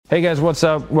Hey guys, what's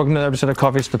up? Welcome to another episode of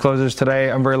Coffees for Closers. Today,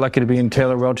 I'm very lucky to be in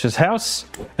Taylor Welch's house,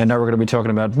 and now we're going to be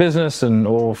talking about business and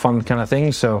all fun kind of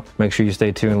things. So make sure you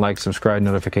stay tuned, like, subscribe,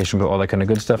 notification bell, all that kind of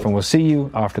good stuff, and we'll see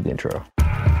you after the intro.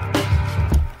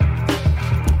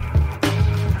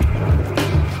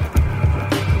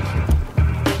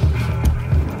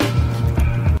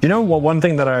 You know, well, one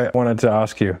thing that I wanted to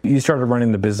ask you, you started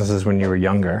running the businesses when you were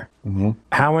younger. Mm-hmm.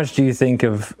 How much do you think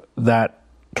of that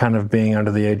kind of being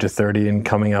under the age of 30 and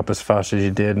coming up as fast as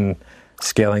you did and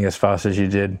scaling as fast as you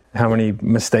did? How many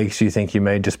mistakes do you think you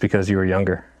made just because you were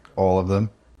younger? All of them.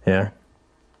 Yeah.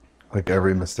 Like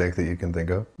every mistake that you can think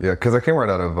of. Yeah, because I came right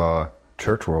out of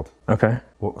church world. Okay.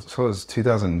 Well, so it was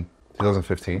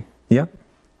 2015. Yep.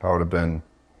 I would have been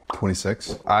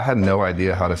 26. I had no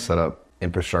idea how to set up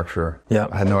infrastructure. Yeah.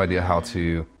 I had no idea how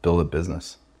to build a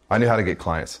business. I knew how to get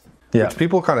clients. Yeah. Which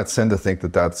people kind of tend to think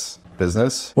that that's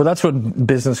business. Well, that's what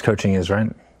business coaching is, right?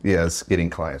 Yeah, it's getting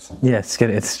clients. Yeah,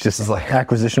 it's just like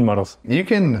acquisition models. You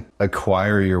can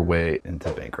acquire your way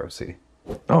into bankruptcy.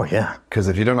 Oh, yeah. Because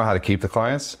if you don't know how to keep the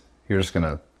clients, you're just going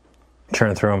to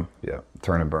churn through them. Yeah,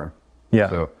 turn and burn. Yeah.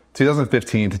 So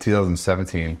 2015 to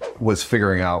 2017 was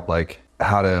figuring out like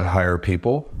how to hire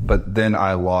people, but then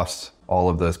I lost all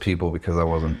of those people because I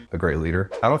wasn't a great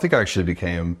leader. I don't think I actually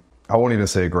became, I won't even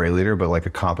say a great leader, but like a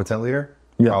competent leader.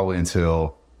 Yeah. Probably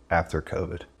until after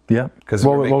COVID. Yeah. Because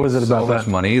what was it about so much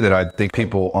money that I think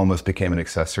people almost became an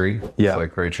accessory. Yeah. It's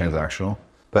like very transactional.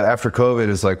 But after COVID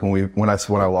is like when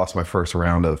I lost my first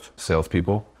round of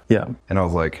salespeople. Yeah. And I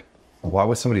was like, why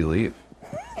would somebody leave?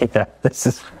 Yeah. This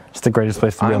is it's the greatest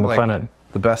place to be on the planet.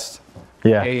 The best.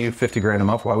 Yeah. Pay you $50 grand a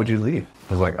month. Why would you leave?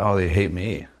 I was like, oh, they hate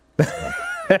me.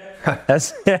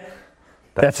 That's the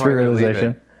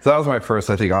realization. So that was my first,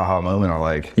 I think, aha moment. I'm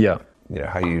like, yeah. You know,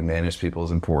 how you manage people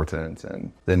is important.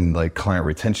 And then like client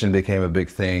retention became a big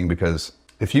thing because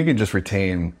if you can just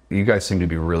retain, you guys seem to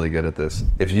be really good at this.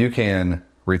 If you can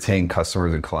retain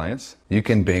customers and clients, you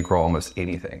can bankroll almost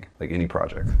anything, like any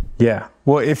project. Yeah.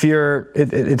 Well, if you're,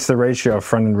 it's the ratio of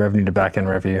front end revenue to back end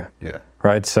revenue. Yeah.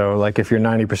 Right. So like if you're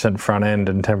 90% front end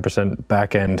and 10%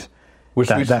 back end,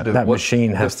 that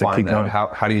machine has to keep going.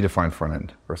 How do you define front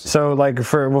end versus? So like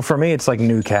for me, it's like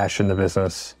new cash in the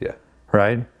business. Yeah.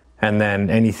 Right. And then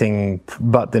anything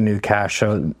but the new cash.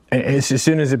 So as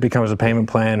soon as it becomes a payment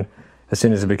plan, as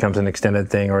soon as it becomes an extended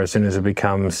thing, or as soon as it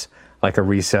becomes like a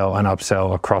resell, an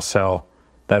upsell, a cross-sell,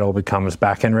 that all becomes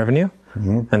back-end revenue.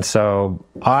 Mm-hmm. And so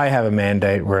I have a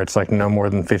mandate where it's like no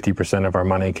more than 50% of our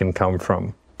money can come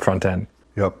from front end.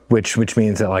 Yep. Which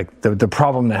means that like the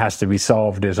problem that has to be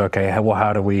solved is, okay, well,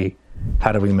 how do we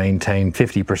maintain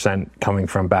 50% coming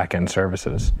from back-end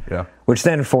services? Yeah. Which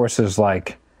then forces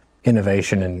like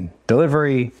innovation in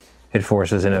delivery. It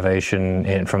forces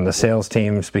innovation from the sales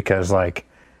teams because like,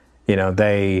 you know,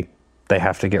 they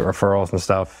have to get referrals and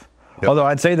stuff. Yep. Although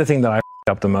I'd say the thing that I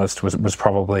up the most was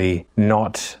probably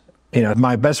not, you know,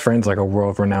 my best friend's like a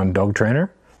world-renowned dog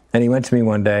trainer. And he went to me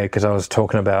one day because I was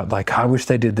talking about like, I wish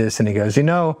they did this. And he goes, you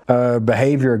know,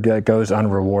 behavior that goes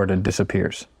unrewarded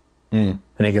disappears. And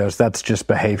he goes, that's just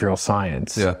behavioral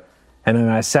science. Yeah. And then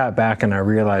I sat back and I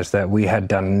realized that we had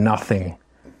done nothing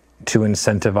to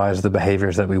incentivize the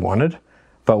behaviors that we wanted,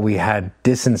 but we had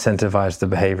disincentivized the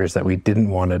behaviors that we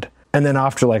didn't wanted. And then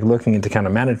after like looking into kind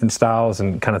of management styles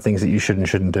and kind of things that you should and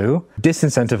shouldn't do,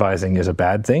 disincentivizing is a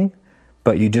bad thing,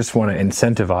 but you just want to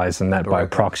incentivize, and that by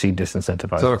proxy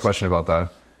disincentivizes. So I have a question about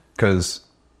that, because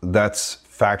that's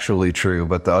factually true.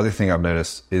 But the other thing I've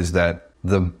noticed is that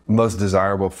the most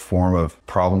desirable form of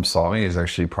problem solving is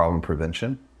actually problem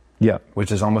prevention. Yeah.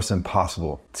 Which is almost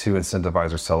impossible to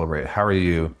incentivize or celebrate. How are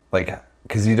you, like,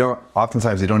 because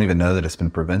oftentimes you don't even know that it's been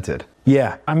prevented.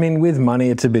 Yeah. I mean, with money,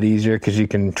 it's a bit easier because you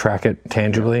can track it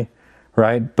tangibly,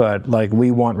 right? But like we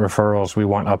want referrals, we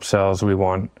want upsells, we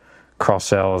want cross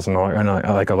sells and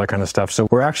like all that kind of stuff. So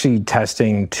we're actually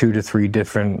testing 2 to 3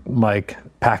 different like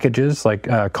packages, like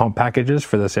comp packages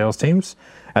for the sales teams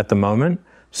at the moment.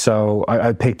 So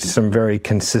I picked some very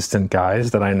consistent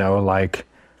guys that I know, like,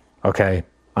 okay,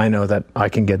 I know that I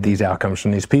can get these outcomes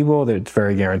from these people, that it's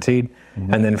very guaranteed.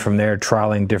 Mm-hmm. And then from there,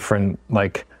 trialing different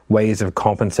like ways of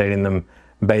compensating them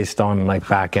based on like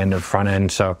back end and front end.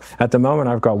 So at the moment,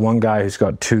 I've got one guy who's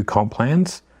got 2 comp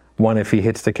plans. One if he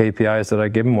hits the KPIs that I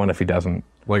give him, one if he doesn't.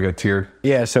 Like a tier?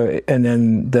 Yeah, so, and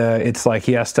then it's like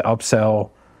he has to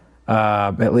upsell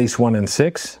at least 1 in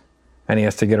 6, and he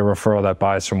has to get a referral that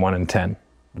buys from 1 in 10.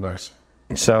 Nice.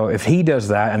 So if he does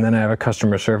that, and then I have a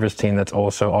customer service team that's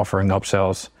also offering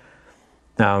upsells,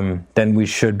 then we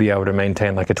should be able to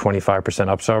maintain like a 25%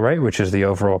 upsell rate, which is the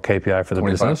overall KPI for the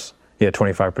 25? business. Yeah,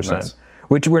 25%. Nice.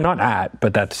 which we're not at,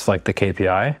 but that's like the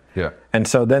KPI. Yeah. And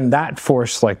so then that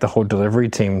forced like the whole delivery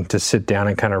team to sit down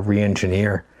and kind of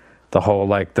re-engineer the whole,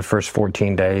 like the first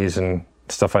 14 days and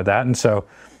stuff like that. And so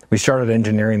we started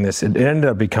engineering this. It ended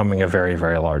up becoming a very,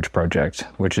 very large project,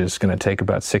 which is going to take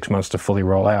about 6 months to fully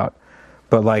roll out.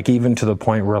 But like even to the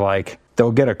point where like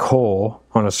they'll get a call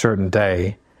on a certain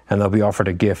day and they'll be offered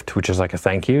a gift, which is like a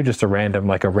thank you, just a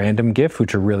random gift,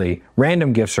 which are really,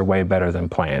 random gifts are way better than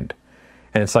planned.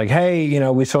 And it's like, hey, you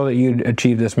know, we saw that you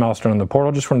achieved this milestone in the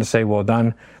portal. Just wanted to say, well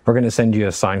done. We're going to send you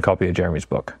a signed copy of Jeremy's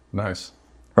book. Nice.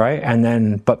 Right? And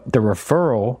then, but the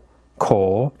referral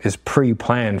call is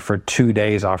pre-planned for 2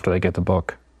 days after they get the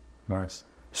book. Nice.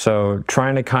 So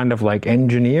trying to kind of like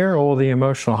engineer all the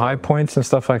emotional high points and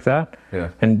stuff like that,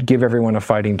 and give everyone a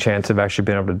fighting chance of actually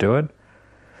being able to do it.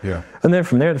 Yeah. And then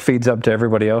from there, it feeds up to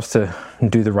everybody else to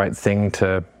do the right thing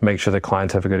to make sure the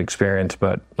clients have a good experience.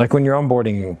 But like when you're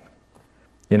onboarding,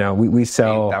 you know, we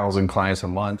sell 8,000 clients a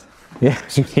month. Yeah.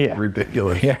 Yeah.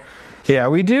 Ridiculous. Yeah. Yeah.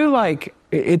 We do like,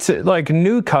 it's like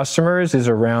new customers is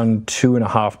around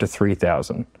 2,500 to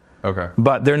 3,000. Okay.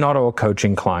 But they're not all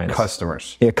coaching clients.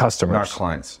 Customers. Yeah, customers. Not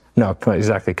clients. No,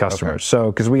 exactly, customers. Okay.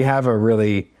 So, because we have a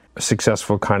really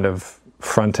successful kind of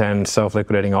front-end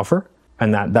self-liquidating offer,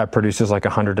 and that produces like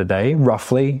 100 a day,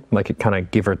 roughly, like it kind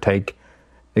of give or take.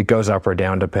 It goes up or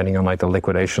down depending on like the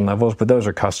liquidation levels, but those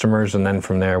are customers. And then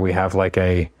from there, we have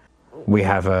a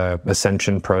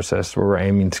ascension process where we're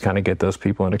aiming to kind of get those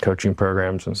people into coaching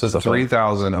programs and stuff.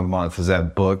 3,000 a month. Is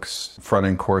that books,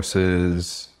 front-end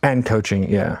courses? And coaching,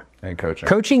 yeah. And coaching.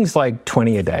 Coaching's like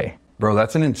 20 a day. Bro,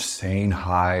 that's an insane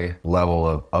high level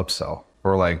of upsell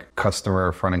or like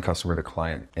front-end customer to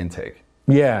client intake.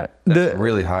 Yeah. That's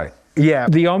really high. Yeah,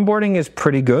 the onboarding is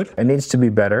pretty good. It needs to be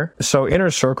better. So Inner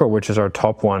Circle, which is our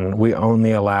top one, we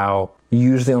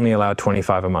usually only allow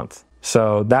 25 a month.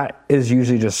 So that is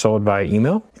usually just sold by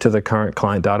email to the current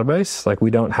client database. Like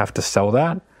we don't have to sell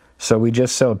that. So we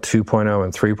just sell 2.0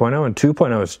 and 3.0, and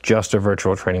 2.0 is just a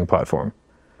virtual training platform.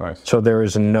 Nice. So there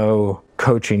is no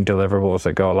coaching deliverables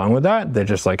that go along with that. They're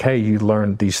just like, hey, you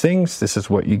learned these things. This is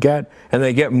what you get. And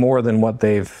they get more than what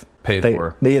they've paid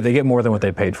for. They get more than what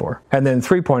they paid for. And then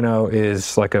 3.0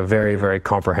 is like a very, very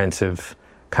comprehensive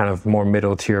kind of more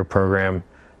middle tier program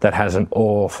that has an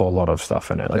awful lot of stuff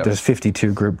in it. Like there's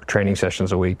 52 group training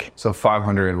sessions a week. So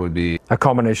 500 would be a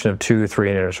combination of 2, 3,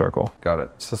 and Inner Circle. Got it.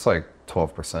 So it's like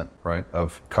 12%, right,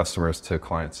 of customers to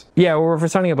clients. Yeah, well, if we're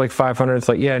signing up like 500, it's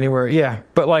like, yeah, anywhere, yeah.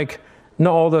 But like,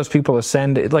 not all those people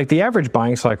ascend. Like the average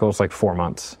buying cycle is like 4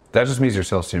 months. That just means your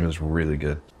sales team is really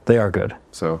good. They are good.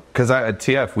 So, because at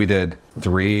TF, we did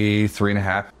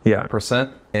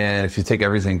 3.5%. And if you take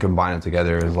everything, combine it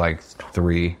together, it's like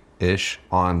 3-ish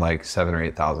on like 7,000 or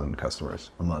 8,000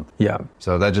 customers a month. Yeah.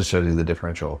 So that just shows you the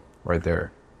differential right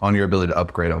there on your ability to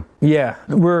upgrade them. Yeah,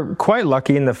 we're quite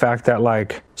lucky in the fact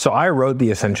that so I wrote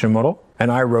the Ascension model,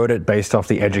 and I wrote it based off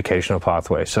the educational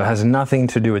pathway. So it has nothing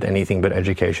to do with anything but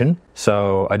education.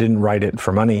 So I didn't write it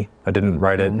for money. I didn't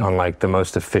write it on like the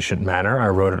most efficient manner. I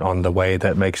wrote it on the way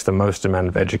that makes the most amount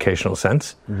of educational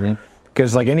sense.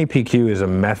 Because like any PQ is a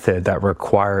method that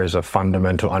requires a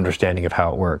fundamental understanding of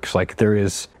how it works. Like it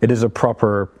is a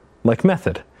proper like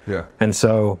method. Yeah. And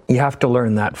so you have to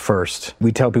learn that first.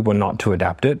 We tell people not to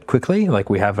adapt it quickly.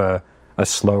 Like we have a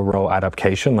slow roll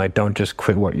adaptation. Like don't just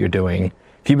quit what you're doing.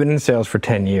 If you've been in sales for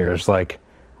 10 years, like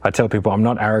I tell people, I'm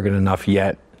not arrogant enough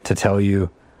yet to tell you,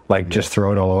 like, just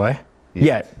throw it all away.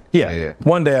 Yeah.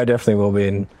 One day I definitely will be.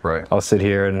 And I'll sit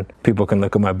here and people can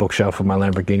look at my bookshelf with my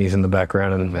Lamborghinis in the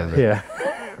background. And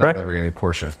right? Lamborghini,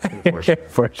 Porsche.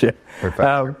 Porsche.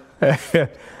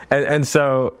 And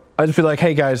so I just be like,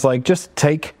 hey guys, like just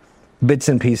take bits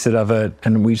and pieces of it,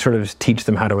 and we sort of teach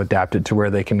them how to adapt it to where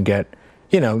they can get,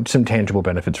 some tangible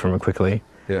benefits from it quickly.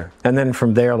 Yeah. And then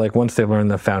from there, like once they learn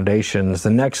the foundations, the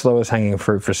next lowest hanging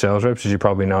fruit for sales reps, as you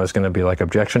probably know, is going to be like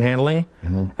objection handling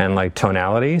and like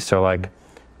tonality. So like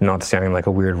not sounding like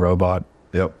a weird robot.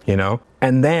 Yep.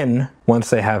 And then once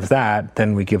they have that,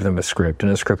 then we give them a script,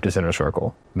 and a script is Inner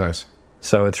Circle. Nice.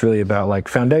 So it's really about like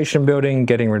foundation building,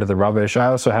 getting rid of the rubbish. I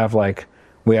also have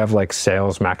we have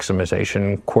sales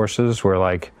maximization courses where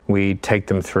like we take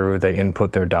them through, they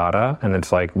input their data, and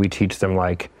it's like we teach them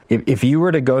like, if you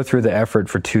were to go through the effort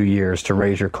for 2 years to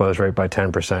raise your close rate by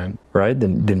 10%, right,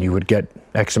 then you would get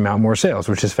X amount more sales,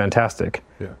 which is fantastic.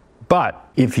 Yeah. But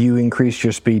if you increased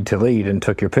your speed to lead and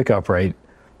took your pickup rate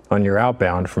on your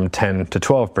outbound from 10 to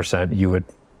 12%, you would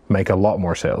make a lot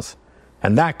more sales.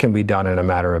 And that can be done in a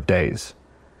matter of days.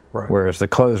 Right. Whereas the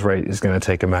close rate is going to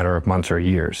take a matter of months or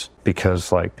years,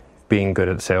 because like being good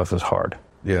at sales is hard.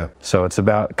 Yeah. So it's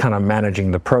about kind of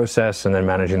managing the process and then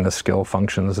managing the skill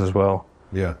functions as well.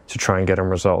 Yeah. to try and get them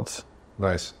results.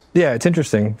 Nice. Yeah, it's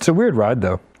interesting. It's a weird ride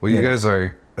though. Well, you guys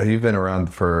you've been around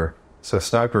so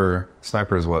Sniper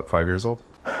is what, 5 years old?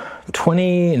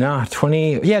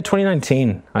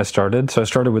 2019 I started. So I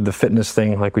started with the fitness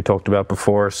thing like we talked about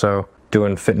before. So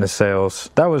doing fitness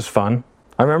sales. That was fun.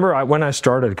 I remember when I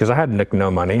started, because I had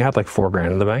no money. I had like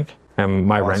 $4,000 in the bank. And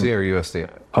my rent. Aussie or USD?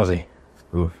 Aussie.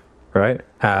 Oof. Right?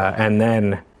 And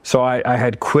then, so I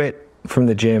had quit from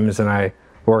the gyms and I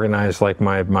organized like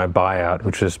my buyout,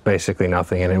 which was basically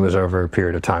nothing. And it was over a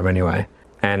period of time anyway.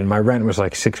 And my rent was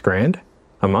like $6,000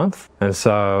 a month. And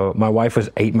so my wife was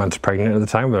 8 months pregnant at the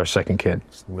time with our second kid.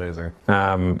 Amazing.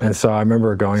 And so I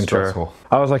remember going Stressful. to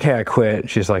her. I was like, hey, I quit.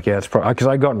 She's like, yeah, it's probably, because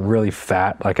I'd gotten really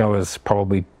fat. Like I was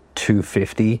probably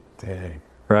 250. Dang.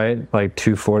 Right? Like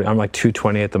 240. I'm like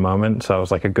 220 at the moment. So I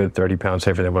was like a good 30 pounds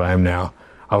heavier than what I am now.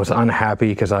 I was unhappy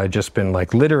because I had just been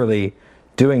like literally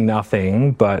doing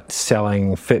nothing but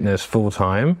selling fitness full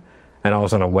time. And I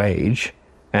was on a wage.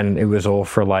 And it was all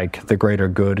for like the greater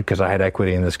good because I had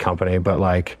equity in this company. But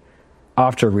like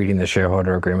after reading the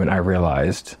shareholder agreement, I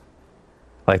realized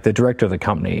like the director of the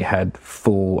company had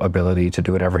full ability to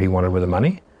do whatever he wanted with the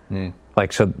money.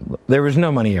 Like, so there was no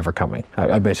money ever coming.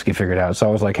 I basically figured out. So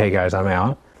I was like, hey guys, I'm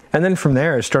out. And then from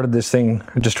there, I started this thing.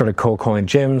 I just started cold calling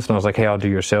gyms and I was like, hey, I'll do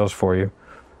your sales for you.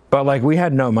 But like we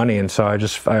had no money. And so I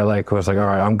was like, all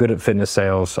right, I'm good at fitness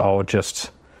sales. I'll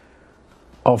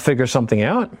figure something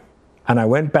out. And I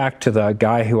went back to the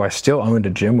guy who I still owned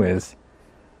a gym with,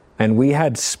 and we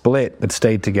had split but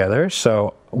stayed together.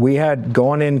 So we had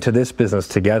gone into this business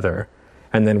together,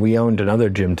 and then we owned another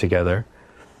gym together.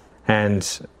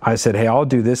 And I said, hey, I'll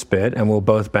do this bit and we'll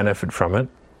both benefit from it.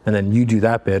 And then you do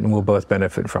that bit and we'll both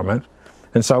benefit from it.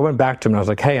 And so I went back to him and I was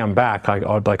like, hey, I'm back.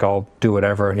 I'll do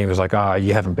whatever. And he was like,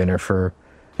 you haven't been here for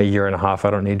a year and a half. I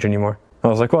don't need you anymore. I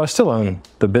was like, well, I still own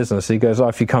the business. He goes,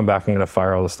 if you come back, I'm going to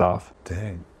fire all the staff.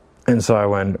 Dang. And so I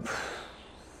went,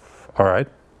 all right,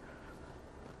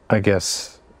 I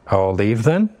guess I'll leave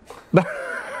then.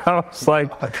 I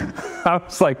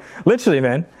was like, literally,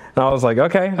 man. And I was like,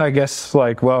 okay, I guess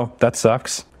like, well, that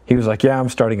sucks. He was like, yeah, I'm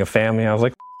starting a family. I was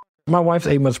like, my wife's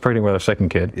 8 months pregnant with our second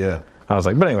kid. Yeah. I was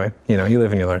like, but anyway, you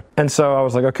live and you learn. And so I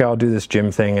was like, okay, I'll do this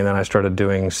gym thing. And then I started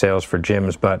doing sales for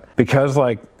gyms. But because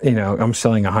like, I'm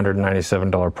selling a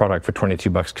 $197 product for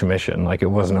 $22 commission, like it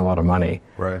wasn't a lot of money.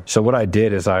 Right. So what I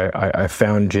did is I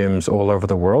found gyms all over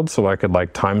the world so I could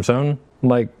like time zone,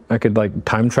 like I could like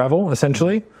time travel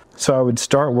essentially. So I would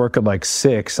start work at like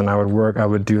 6 and I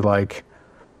would do like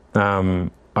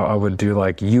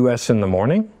US in the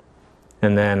morning.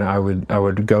 And then I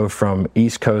would go from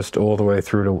East Coast all the way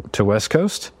through to West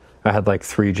Coast. I had like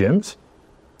 3 gyms.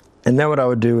 And then what I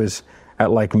would do is at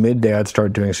like midday, I'd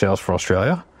start doing sales for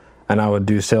Australia. And I would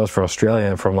do sales for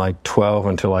Australia from like 12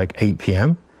 until like 8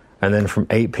 p.m. And then from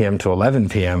 8 p.m. to 11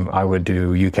 p.m., I would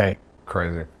do UK.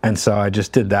 Crazy. And so I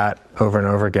just did that over and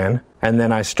over again. And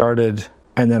then I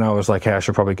was like, hey, I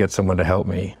should probably get someone to help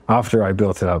me. After I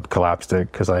built it up, collapsed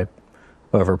it because I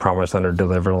overpromised,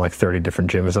 under-delivered on like 30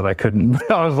 different gyms that I couldn't.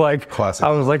 I was like, classic.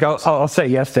 I'll say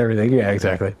yes to everything. Yeah,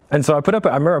 exactly. And so I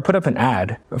remember I put up an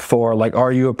ad for like,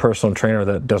 are you a personal trainer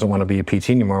that doesn't want to be a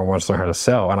PT anymore and wants to learn how to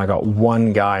sell? And I got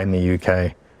one guy in the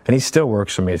UK and he still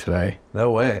works for me today.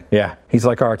 No way. Yeah. He's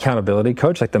like our accountability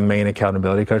coach, like the main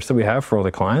accountability coach that we have for all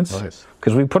the clients. Nice.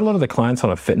 Because we put a lot of the clients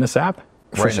on a fitness app.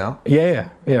 Right now? Yeah,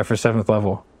 for 7th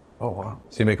level. Oh, wow.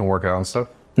 So you make them work out and stuff?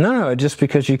 No, just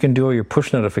because you can do all your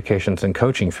push notifications and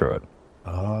coaching through it.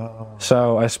 Oh.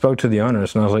 So I spoke to the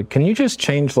owners and I was like, can you just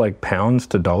change like pounds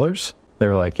to dollars? They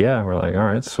were like, yeah. We're like, all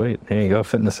right, sweet. Here you go,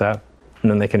 fitness app. And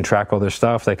then they can track all their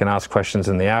stuff. They can ask questions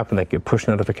in the app and they get push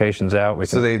notifications out.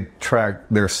 So they track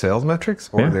their sales metrics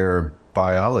or their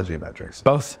biology metrics?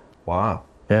 Both. Wow.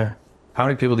 Yeah. How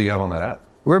many people do you have on that app?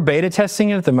 We're beta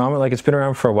testing it at the moment. Like it's been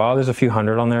around for a while. There's a few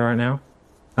hundred on there right now.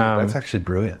 That's actually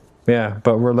brilliant. Yeah,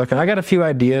 but we're looking. I got a few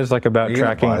ideas like about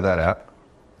tracking. Buy that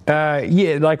app?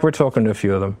 Yeah, like we're talking to a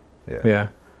few of them. Yeah.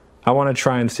 I want to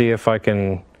try and see if I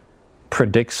can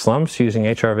predict slumps using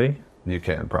HRV. You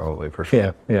can probably, for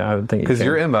sure. Yeah, I would think. Because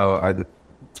your MO,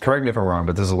 correct me if I'm wrong,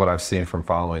 but this is what I've seen from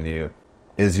following you,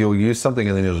 is you'll use something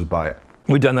and then you'll just buy it.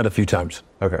 We've done that a few times.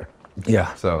 Okay.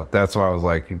 Yeah. So that's why I was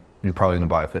like, you're probably going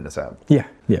to buy a fitness app. Yeah.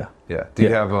 Do you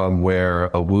have wear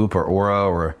a Whoop or Aura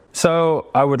or? So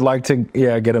I would like to,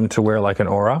 get him to wear like an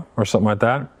Aura or something like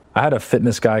that. I had a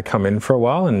fitness guy come in for a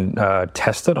while and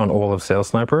test it on all of Sales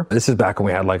Sniper. This is back when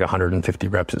we had like 150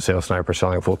 reps at Sales Sniper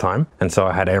selling full time. And so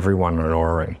I had everyone on an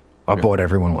Aura ring. I bought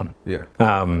everyone one. Yeah.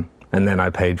 And then I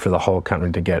paid for the whole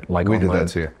company to get like online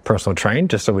personal train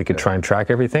just so we could try and track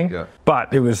everything. Yeah.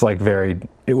 But it was like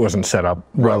it wasn't set up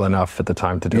well enough at the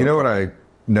time to do it. You know what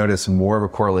noticed more of a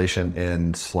correlation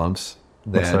in slumps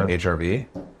than HRV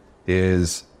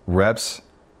is reps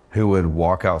who would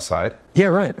walk outside. Yeah,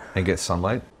 right. And get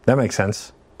sunlight. That makes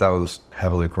sense. That was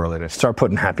heavily correlated. Start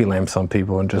putting happy lamps on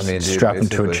people and just strap them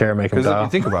to a chair, make them dial. If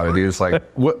you think about it, dude, it's like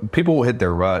what people will hit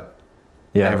their rut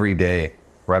every day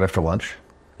right after lunch.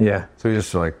 Yeah. So you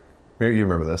just like, you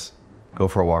remember this. Go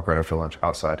for a walk right after lunch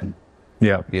outside.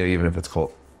 Yeah. Yeah, even if it's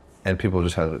cold. And people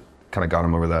just kind of got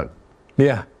them over that.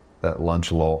 Yeah. That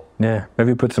lunch lull. Yeah.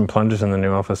 Maybe put some plunges in the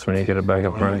new office when you get it back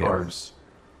up running.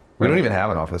 We don't even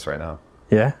have an office right now.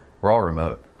 Yeah? We're all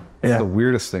remote. It's the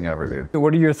weirdest thing ever, dude.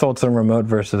 What are your thoughts on remote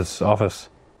versus office?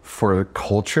 For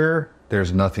culture,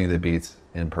 there's nothing that beats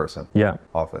in-person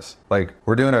office. Like,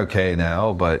 we're doing okay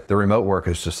now, but the remote work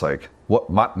is just like,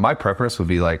 what my preference would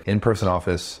be like in-person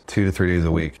office 2 to 3 days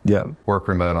a week. Yeah. Work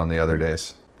remote on the other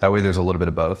days. That way there's a little bit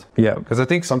of both. Yeah. Because I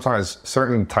think sometimes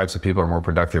certain types of people are more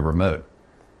productive remote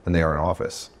than they are in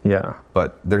office. Yeah.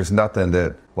 But there's nothing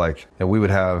that like, and we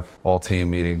would have all team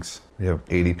meetings. We have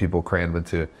 80 people crammed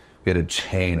into it. We had a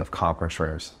chain of conference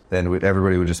rooms. Then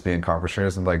everybody would just be in conference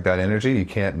rooms, and like that energy, you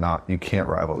can't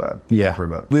rival that. Yeah.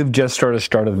 Remote. We've just started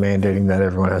mandating that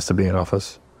everyone has to be in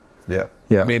office. Yeah.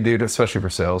 Yeah. I mean, dude, especially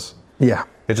for sales. Yeah.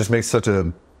 It just makes such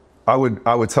a, I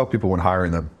would tell people when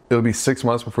hiring them, it'll be 6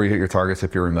 months before you hit your targets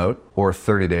if you're remote, or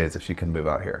 30 days if you can move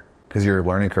out here. Because your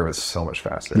learning curve is so much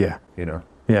faster. Yeah. You know?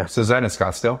 Yeah. So is that in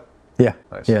Scottsdale? Yeah.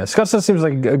 Nice. Yeah. Scottsdale seems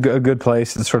like a good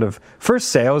place. It's sort of, for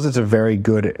sales, it's a very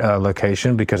good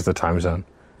location because of the time zone.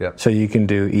 Yeah. So you can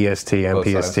do EST and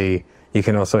PST. You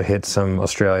can also hit some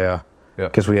Australia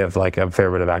because we have like a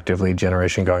fair bit of active lead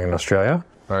generation going in Australia.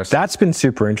 Nice. That's been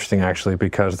super interesting actually,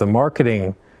 because the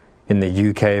marketing in the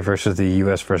UK versus the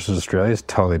US versus Australia is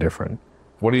totally different.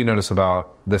 What do you notice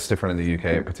about this different in the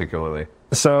UK particularly?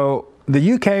 So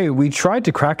the UK, we tried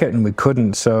to crack it and we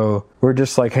couldn't. So we're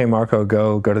just like, hey, Marco,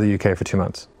 go to the UK for 2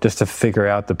 months just to figure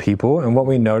out the people. And what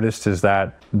we noticed is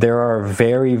that there are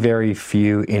very, very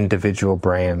few individual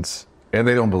brands. And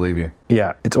they don't believe you.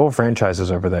 Yeah. It's all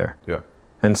franchises over there. Yeah.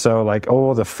 And so like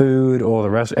all the food, all the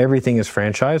rest, everything is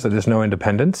franchised. So there's no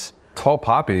independence. Tall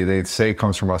Poppy, they say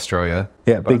comes from Australia.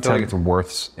 Yeah, but big I feel time. like it's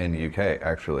worth in the UK,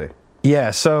 actually.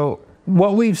 Yeah. So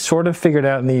what we've sort of figured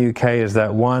out in the UK is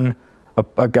that one,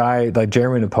 a guy like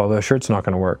Jeremy in a polo shirt's not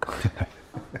going to work,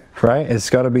 right? It's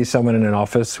got to be someone in an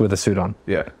office with a suit on.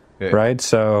 Yeah. Right?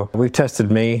 So we've tested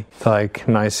me, like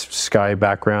nice sky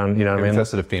background, you know what I mean?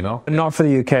 Tested a female? Not for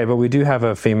the UK, but we do have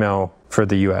a female for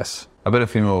the US. I bet a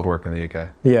female would work in the UK.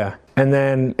 Yeah. And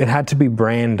then it had to be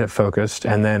brand focused.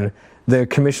 And then the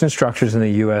commission structures in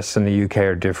the US and the UK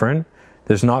are different.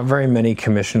 There's not very many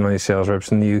commission-only sales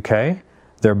reps in the UK.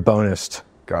 They're bonused.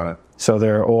 Got it. So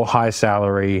they're all high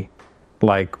salary,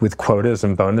 like with quotas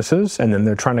and bonuses, and then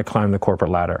they're trying to climb the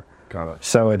corporate ladder. Got it.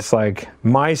 So it's like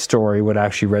my story would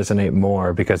actually resonate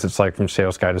more because it's like from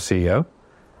sales guy to CEO.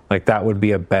 Like that would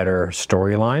be a better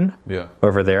storyline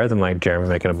over there than like Jeremy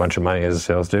making a bunch of money as a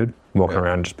sales dude, walking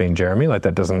around just being Jeremy. Like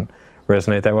that doesn't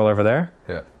resonate that well over there.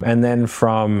 Yeah. And then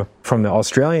from the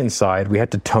Australian side, we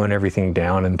had to tone everything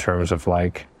down in terms of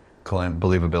like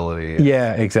believability.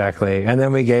 Yeah, exactly. And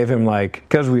then we gave him like,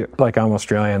 because I'm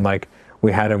Australian, like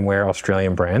we had him wear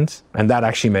Australian brands, and that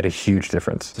actually made a huge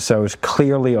difference. So it's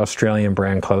clearly Australian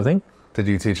brand clothing. Did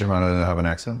you teach him how to have an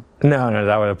accent? No,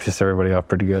 that would have pissed everybody off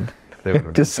pretty good.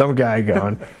 Just some guy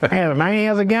going, hey, man,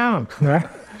 how's it going?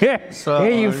 Yeah, so,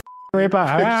 hey, you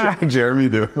ripper. Jeremy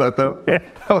doing that though? Yeah.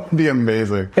 That would be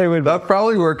amazing. It would. That'd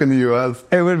probably work in the US.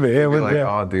 It would be. It would be. Like,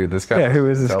 oh, dude, this guy. Yeah, who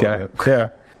is this guy?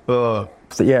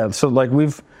 Yeah. So like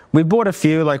we bought a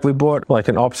few, like we bought like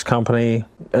an ops company.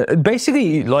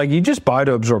 Basically, like you just buy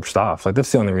to absorb staff. Like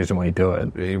that's the only reason why you do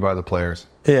it. Yeah, you buy the players.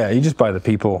 Yeah, you just buy the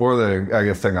people. Or the, I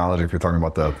guess, technology if you're talking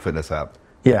about the fitness app.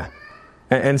 Yeah.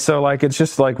 And so like it's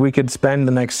just like we could spend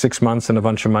the next 6 months and a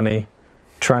bunch of money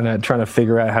trying to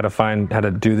figure out how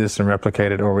to do this and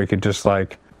replicate it, or we could just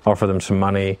like offer them some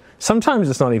money. Sometimes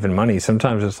it's not even money.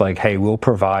 Sometimes it's like, hey, we'll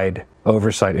provide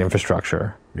oversight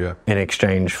infrastructure in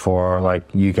exchange for like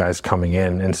you guys coming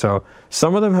in. And so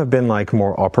some of them have been like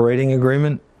more operating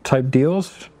agreement type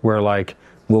deals where like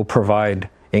we'll provide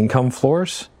income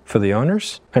floors for the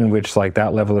owners, and which like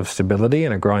that level of stability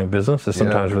in a growing business is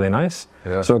sometimes really nice.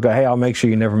 Yeah. So we'll go, hey, I'll make sure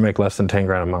you never make less than 10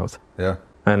 grand a month. Yeah.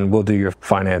 And we'll do your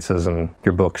finances and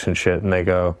your books and shit. And they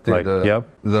go, dude, yep.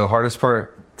 The hardest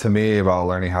part to me about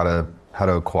learning how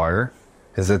to acquire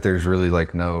is that there's really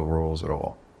like no rules at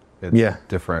all. It's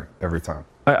different every time.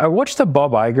 I watched the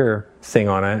Bob Iger thing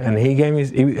on it, and he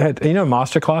had,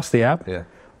 Masterclass, the app? Yeah.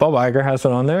 Bob Iger has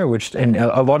one on there, and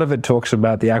a lot of it talks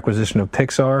about the acquisition of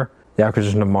Pixar, the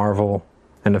acquisition of Marvel,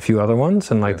 and a few other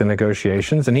ones, and like the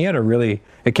negotiations. And he had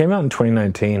it came out in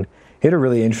 2019. He had a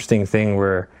really interesting thing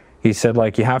where he said,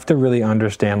 like, you have to really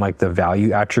understand like the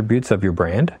value attributes of your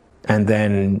brand, and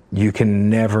then you can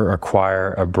never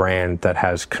acquire a brand that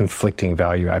has conflicting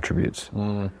value attributes.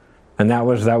 And that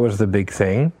was the big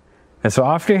thing. And so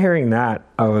after hearing that,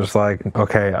 I was like,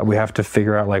 okay, we have to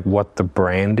figure out like what the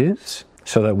brand is,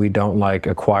 so that we don't like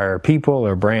acquire people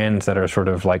or brands that are sort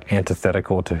of like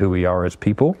antithetical to who we are as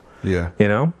people. Yeah. You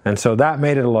know? And so that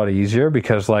made it a lot easier,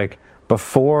 because like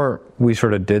before we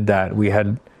sort of did that, we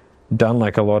had done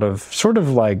like a lot of sort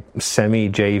of like semi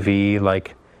JV,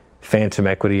 like phantom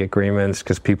equity agreements,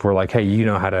 because people were like, hey, you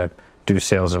know how to do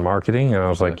sales and marketing? And I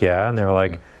was like, yeah. And they were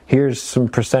like, here's some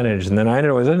percentage. And then I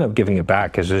ended up giving it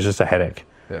back because it was just a headache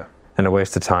and a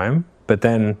waste of time. But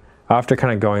then after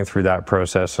kind of going through that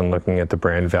process and looking at the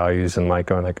brand values and like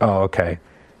going like, oh, okay,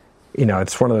 you know,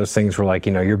 it's one of those things where like,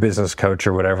 you know, your business coach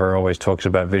or whatever always talks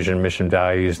about vision, mission,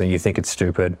 values, and you think it's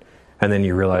stupid. And then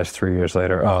you realize 3 years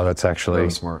later, oh, that's actually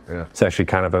smart. Yeah. It's actually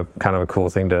kind of a cool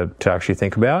thing to actually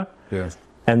think about. Yeah.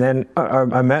 And then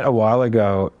I met a while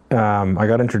ago, I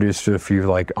got introduced to a few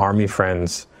like Army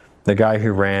friends, the guy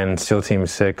who ran SEAL Team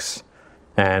 6,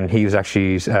 and he was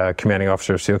actually commanding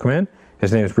officer of SEAL Command.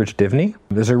 His name is Rich Divney.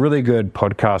 There's a really good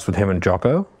podcast with him and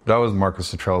Jocko. That was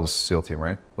Marcus Luttrell's SEAL team,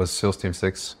 right? Was SEAL Team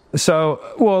 6? So,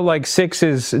 well, like 6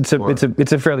 is it's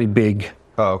a fairly big.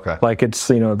 Oh, okay. Like it's,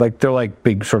 you know, like they're like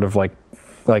big sort of like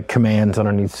commands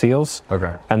underneath SEALs.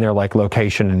 Okay. And they're like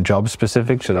location and job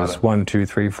specific. So there's 1, 2,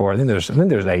 3, 4. I think there's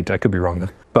 8. I could be wrong though.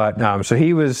 But so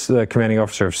he was the commanding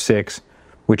officer of 6,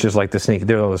 which is like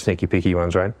they're all the sneaky peeky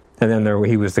ones, right? And then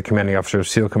he was the commanding officer of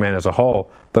SEAL Command as a whole.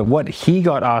 But what he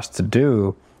got asked to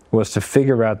do was to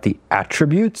figure out the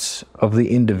attributes of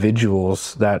the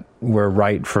individuals that were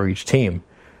right for each team.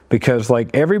 Because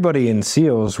like everybody in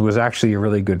SEALs was actually a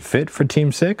really good fit for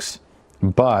Team 6,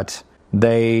 but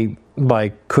they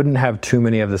like couldn't have too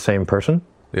many of the same person.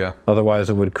 Yeah. Otherwise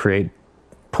it would create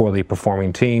poorly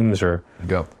performing teams or.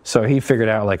 Go. So he figured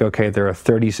out like, okay, there are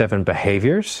 37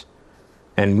 behaviors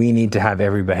and we need to have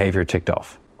every behavior ticked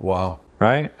off. Wow.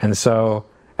 Right? And so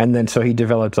he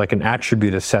developed like an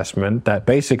attribute assessment that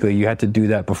basically you had to do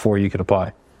that before you could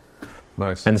apply.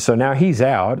 Nice. And so now he's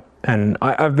out, and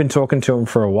I've been talking to him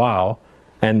for a while.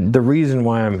 And the reason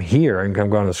why I'm here and I'm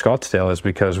going to Scottsdale is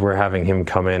because we're having him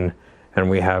come in,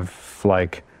 and we have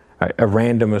like a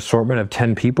random assortment of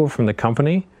 10 people from the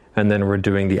company. And then we're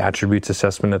doing the attributes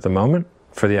assessment at the moment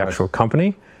for the actual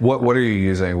company. What are you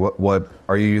using? What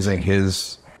are you using?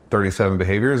 His 37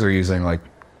 behaviors, or are you using like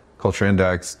Culture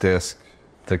Index, DISC?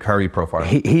 Like how are you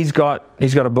profiling? He's got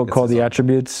a book called The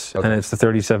Attributes, and it's the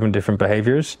 37 different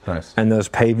behaviors. Nice. And those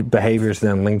behaviors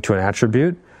then link to an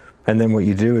attribute. And then what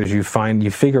you do is you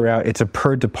figure out, it's a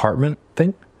per department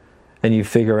thing, and you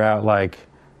figure out like,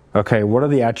 okay, what are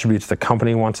the attributes the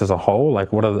company wants as a whole?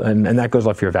 Like what are and that goes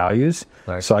off your values.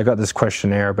 Nice. So I got this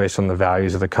questionnaire based on the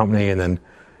values of the company, and then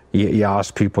you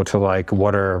ask people to like,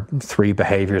 what are 3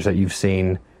 behaviors that you've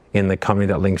seen in the company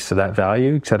that links to that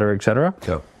value, et cetera, et cetera.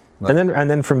 Yep. And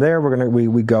then from there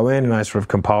we go in, and I sort of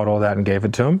compiled all that and gave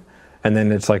it to him. And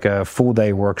then it's like a full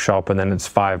day workshop, and then it's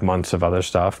 5 months of other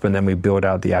stuff. And then we build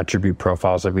out the attribute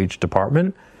profiles of each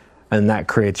department, and that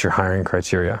creates your hiring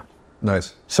criteria.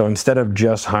 Nice. So instead of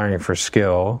just hiring for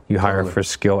skill, you hire for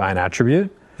skill and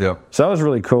attribute. Yeah. So that was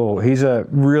really cool. He's a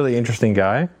really interesting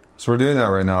guy. So we're doing that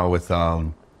right now with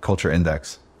Culture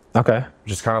Index. Okay.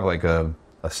 Which is kind of like a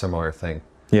similar thing.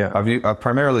 Yeah. I've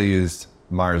primarily used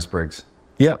Myers-Briggs.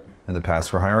 Yep. In the past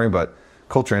for hiring, but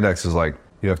Culture Index is like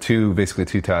you have basically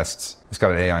two tests. It's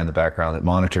got an AI in the background that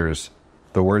monitors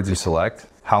the words you select,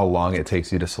 how long it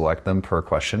takes you to select them per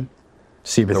question.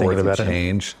 See, but the thinking words about that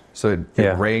change. So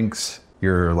it ranks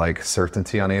your like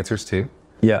certainty on answers too.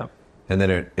 Yeah. And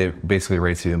then it basically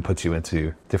rates you and puts you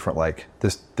into different like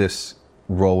this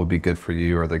role would be good for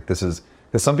you, or like this is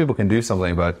because some people can do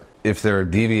something, but if they're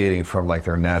deviating from like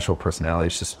their natural personality,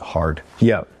 it's just hard.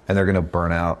 Yeah. And they're gonna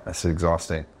burn out. That's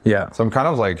exhausting. Yeah. So I'm kind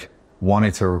of like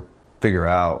wanting to figure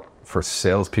out for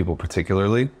salespeople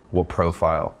particularly what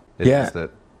profile it is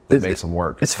that makes them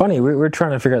work. It's funny. We're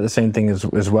trying to figure out the same thing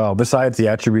as well. Besides the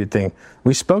attribute thing,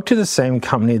 we spoke to the same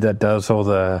company that does all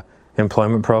the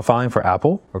employment profiling for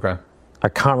Apple. Okay. I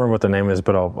can't remember what the name is,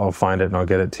 but I'll find it and I'll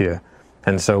get it to you.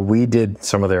 And so we did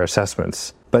some of their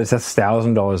assessments, but it's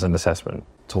 $1,000 an assessment.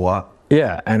 It's a lot.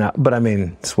 Yeah, but I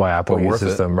mean, that's why Apple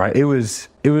uses them, right? It was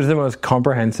the most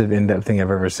comprehensive, in-depth thing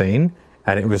I've ever seen,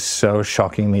 and it was so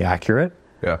shockingly accurate.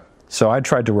 Yeah. So I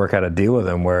tried to work out a deal with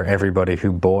them where everybody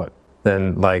who bought,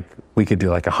 then like we could do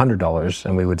like $100,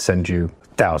 and we would send you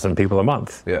 1,000 people a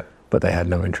month. Yeah. but they had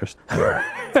no interest. They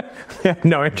had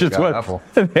no interest.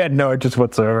 They had no interest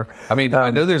whatsoever. I mean, I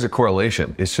know there's a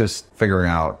correlation. It's just figuring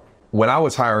out. When I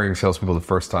was hiring salespeople the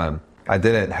first time, I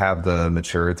didn't have the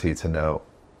maturity to know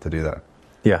to do that.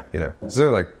 Yeah. You know, so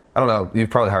they're like, I don't know, you've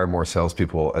probably hired more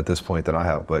salespeople at this point than I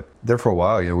have, but there for a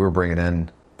while, you know, we were bringing in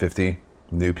 50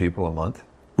 new people a month.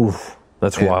 Oof,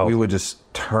 that's wild. We would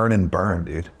just turn and burn,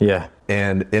 dude. Yeah.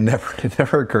 And it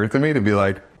never occurred to me to be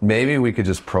like, maybe we could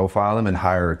just profile them and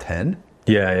hire 10.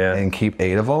 Yeah. And keep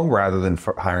 8 of them rather than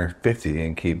hiring 50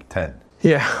 and keep 10.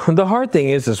 Yeah. The hard thing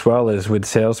is as well is with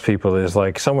salespeople is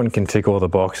like someone can tick all the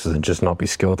boxes and just not be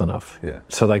skilled enough. Yeah.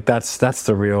 So like that's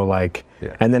the real like,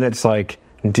 and then it's like,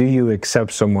 do you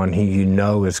accept someone who you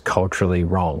know is culturally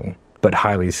wrong but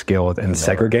highly skilled and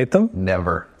segregate them?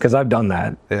 Never. Because I've done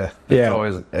that. Yeah.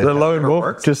 Yeah. The lone wolf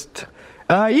works. Just,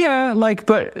 yeah, like,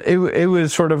 but it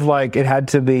was sort of like it had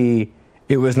to be,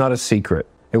 it was not a secret.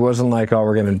 It wasn't like, oh,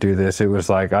 we're going to do this. It was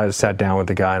like, I sat down with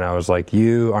the guy and I was like,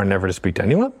 you are never to speak to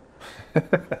anyone.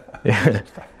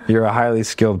 You're a highly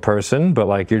skilled person, but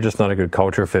like, you're just not a good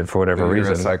culture fit for whatever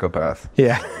reason. You're a psychopath.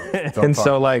 Yeah. And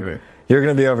so like, you're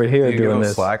going to be over here doing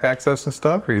this. Slack access and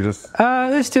stuff, or you just? They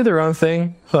just do their own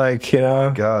thing. Like, you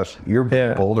know. Gosh, you're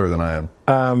bolder than I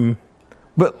am.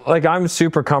 But like, I'm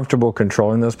super comfortable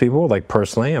controlling those people. Like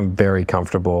personally, I'm very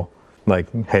comfortable.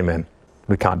 Like, hey man,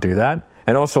 we can't do that.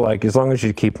 And also, like, as long as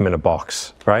you keep them in a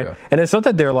box, right? Yeah. And it's not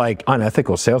that they're, like,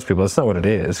 unethical salespeople. That's not what it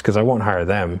is, because I won't hire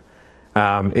them.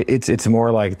 It's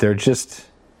more like they're just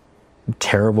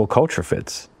terrible culture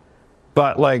fits.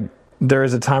 But, like, there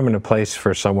is a time and a place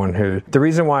for someone who... The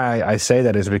reason why I say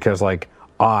that is because, like,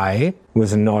 I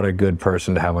was not a good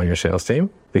person to have on your sales team.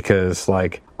 Because,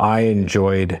 like, I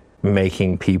enjoyed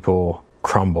making people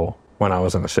crumble when I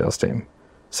was on the sales team.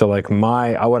 So like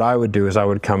what I would do is I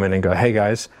would come in and go, hey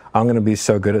guys, I'm going to be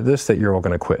so good at this that you're all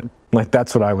going to quit. Like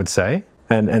that's what I would say.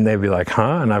 And they'd be like,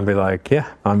 huh? And I'd be like,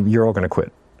 yeah, you're all going to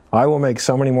quit. I will make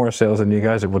so many more sales than you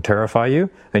guys. It will terrify you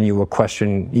and you will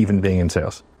question even being in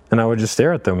sales. And I would just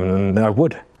stare at them and I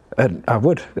would. And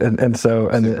so,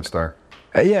 and superstar.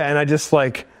 Yeah. And I just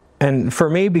like, and for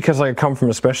me, because like I come from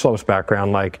a special ops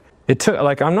background, like it took,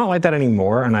 like I'm not like that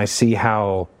anymore. And I see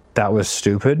how that was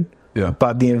stupid. Yeah.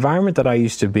 But the environment that I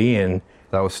used to be in,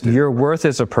 that was stupid. Your worth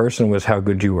as a person was how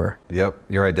good you were. Yep.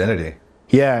 Your identity.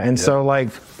 Yeah. And so like,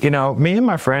 you know, me and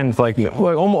my friends, like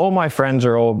all my friends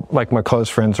are all, like my close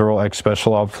friends are all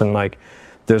ex-special ops. And like,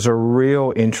 there's a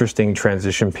real interesting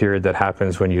transition period that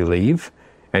happens when you leave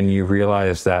and you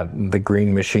realize that the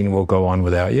green machine will go on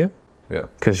without you. Yeah.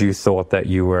 Because you thought that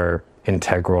you were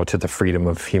integral to the freedom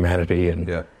of humanity and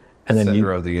then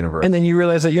center of the universe. And then you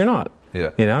realize that you're not.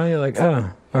 Yeah. You know, you're like,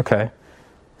 oh, okay.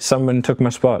 Someone took my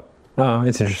spot. Oh,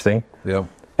 it's interesting. Yeah.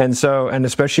 And so, and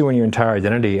especially when your entire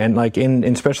identity, and like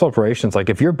in special operations, like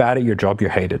if you're bad at your job, you're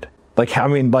hated. Like, I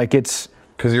mean, like it's...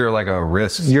 Because you're like a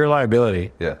risk. You're a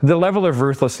liability. Yeah. The level of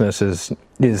ruthlessness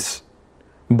is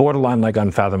borderline like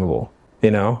unfathomable,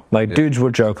 you know? Like dudes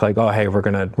would joke like, oh, hey, we're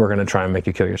gonna try and make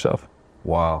you kill yourself.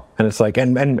 Wow. And it's like,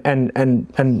 and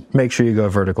make sure you go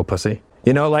vertical, pussy.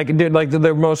 You know, like, dude, like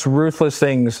the most ruthless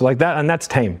things like that, and that's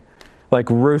tame, like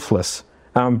ruthless.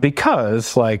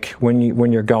 Because like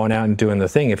when you're going out and doing the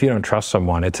thing, if you don't trust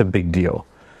someone, it's a big deal.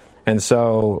 And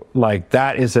so like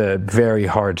that is a very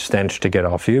hard stench to get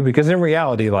off you, because in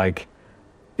reality, like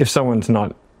if someone's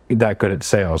not that good at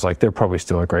sales, like they're probably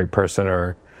still a great person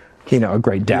or, you know, a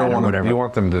great dad or whatever. You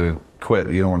want them to quit.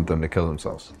 You don't want them to kill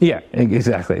themselves. Yeah,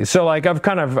 exactly. So like I've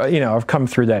kind of, you know, I've come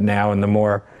through that now, and the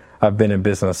more I've been in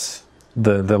business,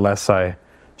 the less I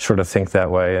sort of think that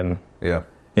way. And yeah,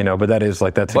 you know, but that is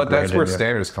like, that's where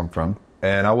standards come from.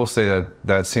 And I will say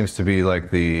that seems to be like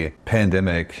the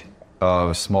pandemic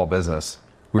of small business.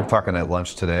 We were talking at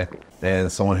lunch today,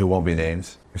 and someone who won't be named,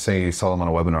 you're saying you saw him on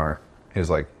a webinar. He was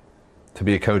like, to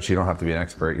be a coach, you don't have to be an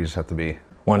expert. You just have to be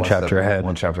one chapter ahead.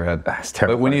 One chapter ahead. That's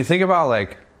terrible. But when you think about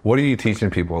like, what are you teaching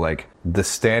people? Like the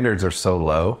standards are so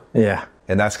low. Yeah.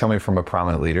 And that's coming from a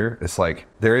prominent leader. It's like,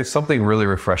 there is something really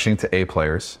refreshing to A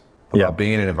players about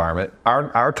being in an environment.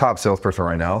 Our top salesperson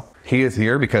right now, he is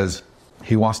here because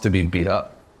he wants to be beat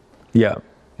up. Yeah.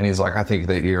 And he's like, I think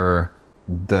that you're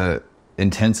the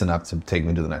intense enough to take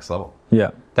me to the next level.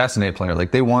 Yeah. That's an A player.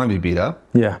 Like they want to be beat up.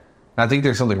 Yeah. I think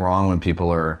there's something wrong when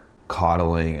people are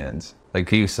coddling and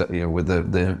like you said, you know, with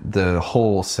the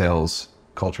whole sales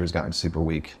culture has gotten super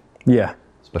weak. Yeah.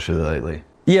 Especially lately.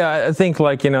 Yeah, I think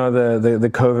like, you know, the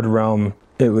COVID realm,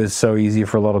 it was so easy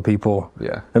for a lot of people.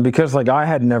 Yeah. And because like I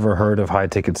had never heard of high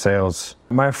ticket sales,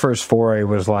 my first foray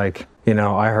was like, you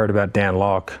know, I heard about Dan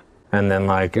Locke And then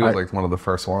like He was like one of the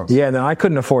first ones. Yeah, and then I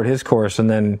couldn't afford his course, and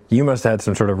then you must have had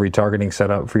some sort of retargeting set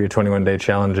up for your 21-day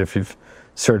challenge if you've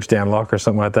searched Dan Locke or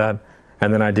something like that.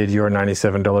 And then I did your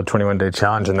 $97 21-day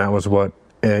challenge, and that was what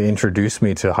introduced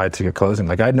me to high ticket closing.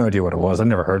 Like I had no idea what it was. I'd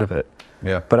never heard of it.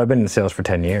 Yeah. But I've been in sales for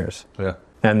 10 years. Yeah.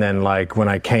 And then like when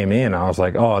I came in, I was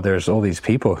like, oh, there's all these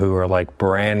people who are like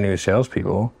brand new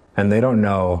salespeople, and they don't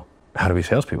know how to be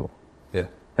salespeople. Yeah.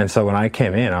 And so when I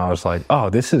came in, I was like,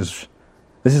 oh, this is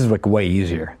like way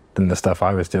easier than the stuff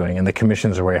I was doing, and the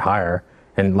commissions are way higher,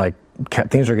 and like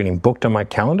things are getting booked on my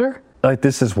calendar. Like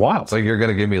this is wild. Like you're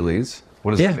gonna give me leads?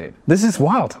 What does that mean? This is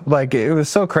wild. Like it was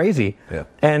so crazy. Yeah.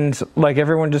 And like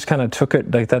everyone just kind of took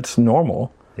it like that's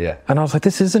normal. Yeah. And I was like,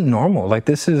 this isn't normal. Like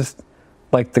this is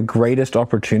like the greatest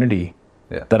opportunity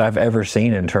that I've ever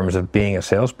seen in terms of being a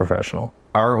sales professional.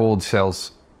 Our old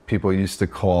sales people used to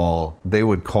call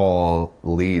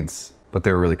leads, but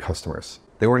they were really customers.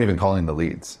 They weren't even calling the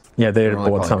leads. Yeah, they were only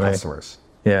bought calling something. customers.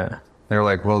 Yeah. They were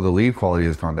like, well, the lead quality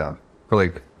has gone down. We're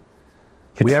like,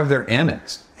 we have their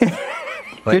Amex.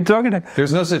 Like, You're talking to...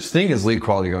 There's no such thing as lead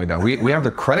quality going down. We have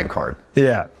their credit card.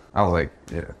 Yeah. I was like,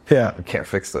 yeah, I can't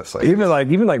fix this. Like, even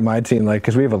like my team, like,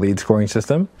 because we have a lead scoring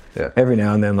system. Yeah. Every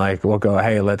now and then, like, we'll go,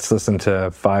 hey, let's listen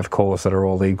to 5 calls that are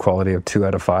all lead quality of 2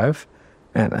 out of 5.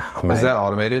 And is that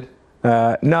automated?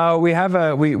 No, we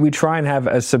have we try and have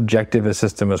as subjective a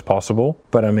system as possible.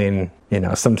 But I mean,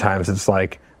 sometimes it's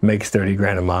like makes 30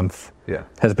 grand a month. Yeah.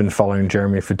 Has been following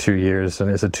Jeremy for 2 years and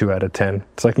is a 2 out of 10.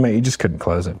 It's like, mate, you just couldn't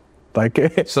close it. Like,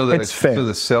 it's fair. So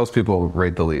the salespeople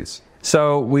rate the leads.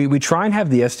 So we try and have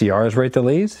the SDRs rate the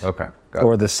leads. Okay.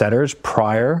 Or the setters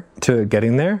prior to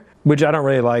getting there, which I don't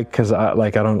really like because I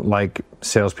don't like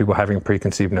salespeople having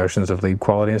preconceived notions of lead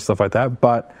quality and stuff like that.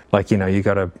 But like, you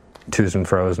got to twos and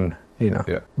fro's and,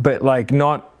 Yeah. But like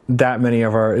not that many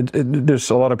of there's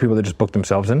a lot of people that just book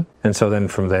themselves in. And so then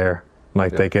from there,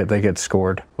 like they get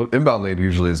scored. Well, inbound lead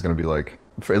usually is going to be like,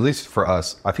 at least for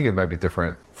us, I think it might be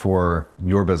different for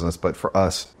your business, but for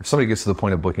us, if somebody gets to the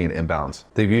point of booking an inbound,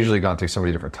 they've usually gone through so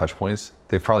many different touch points.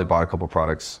 They've probably bought a couple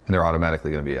products and they're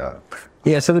automatically going to be out.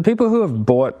 Yeah, so the people who have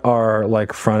bought our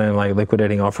like front end, like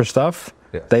liquidating offer stuff,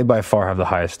 they by far have the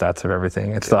highest stats of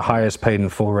everything. It's the highest paid in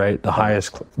full rate, the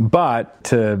highest, but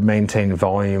to maintain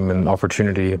volume and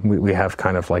opportunity, we have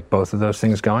kind of like both of those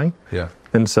things going. Yeah.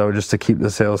 And so just to keep the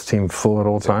sales team full at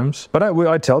all times. But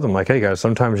I tell them like, hey guys,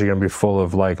 sometimes you're going to be full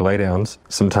of like laydowns.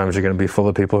 Sometimes you're going to be full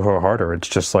of people who are harder. It's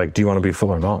just like, do you want to be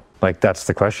full or not? Like, that's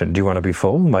the question. Do you want to be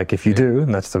full? Like, if you do,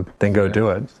 and then go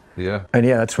do it. Yeah. And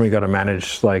that's when we got to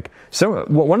manage like, so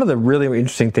one of the really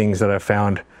interesting things that I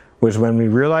found was when we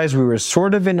realized we were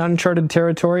sort of in uncharted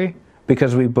territory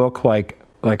because we book like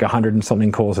 100 and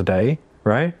something calls a day,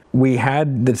 right? We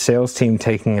had the sales team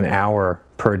taking an hour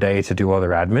per day to do all their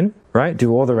admin, right?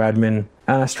 Do all their admin.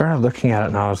 And I started looking at it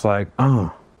and I was like,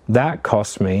 oh, that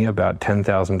cost me about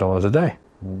 $10,000 a day.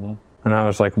 Mm-hmm. And I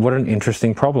was like, what an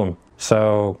interesting problem.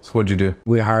 So what'd you do?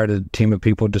 We hired a team of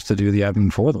people just to do the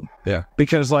admin for them. Yeah.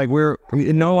 Because like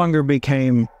it no longer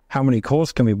became how many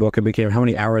calls can we book, it became how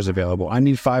many hours available. I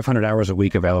need 500 hours a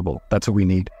week available. That's what we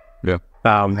need. Yeah.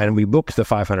 And we booked the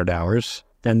 500 hours.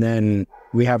 And then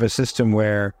we have a system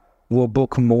where we'll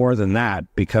book more than that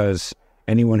because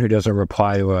anyone who doesn't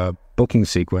reply to a booking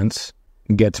sequence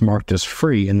gets marked as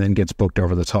free and then gets booked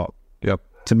over the top. Yep.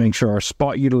 To make sure our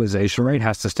spot utilization rate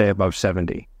has to stay above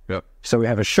 70. Yep. So we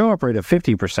have a show up rate of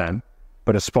 50%,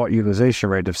 but a spot utilization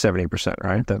rate of 70%,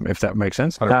 right? If that makes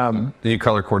sense. Do you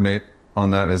color coordinate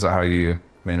on that? Is that how you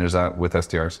manage that with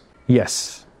SDRs?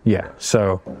 Yes. Yeah.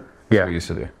 So, yeah. That's what you used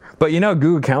to do. But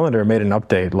Google Calendar made an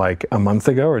update like a month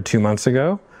ago or 2 months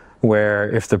ago where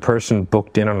if the person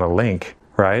booked in on a link,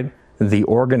 right, the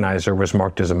organizer was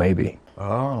marked as a maybe.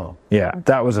 Oh. Yeah.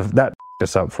 That f***ed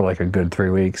us up for like a good 3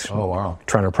 weeks. Oh, wow.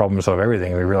 Trying to problem solve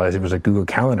everything. We realized it was a Google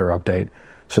Calendar update.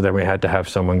 So then we had to have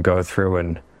someone go through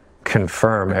and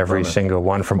confirm every single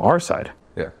one from our side.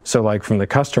 Yeah. So like from the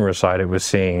customer side, it was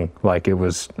seeing like it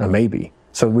was a maybe.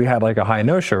 So we had like a high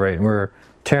no-show rate and we were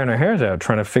tearing our hairs out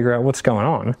trying to figure out what's going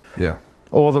on. Yeah.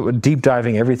 All the deep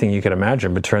diving everything you could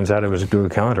imagine, but turns out it was a Google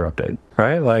Calendar update,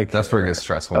 right? Like that's where it gets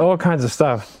stressful. All kinds of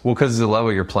stuff. Well, because the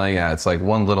level you're playing at, it's like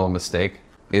one little mistake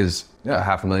is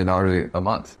 $500,000 a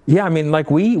month. Yeah, I mean,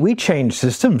 like we changed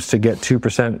systems to get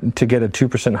 2% to get a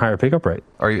 2% higher pickup rate.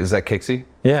 Is that Kixie?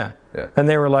 Yeah. Yeah. And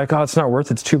they were like, "Oh, it's not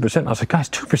worth it. It's 2%." I was like, "Guys,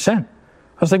 2%."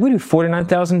 I was like, "We do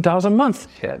 $49,000 a month."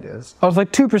 Yeah, it is. I was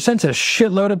like, 2%'s a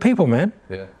shitload of people, man.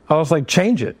 Yeah. I was like,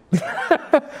 change it.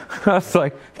 I was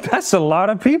like, that's a lot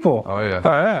of people. Oh yeah. Oh,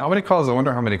 yeah. How many calls? I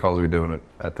wonder how many calls we doing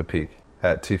at the peak.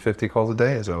 at 250 calls a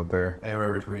day? Is that what they're?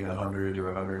 Anywhere between 100 to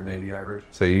 180 average.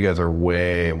 So you guys are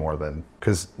way more than,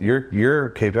 because your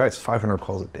KPI is 500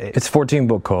 calls a day. It's 14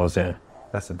 book calls, yeah.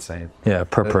 That's insane. Yeah,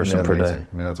 per person per amazing. day.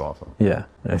 I mean, that's awesome. Yeah,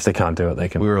 if they can't do it, they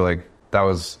can. We were like, that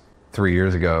was 3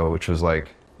 years ago, which was like,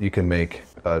 you can make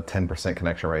a 10%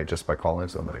 connection rate just by calling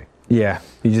somebody. Yeah,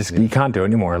 you can't do it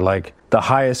anymore. Like the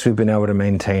highest we've been able to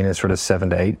maintain is sort of 7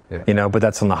 to 8, you know, but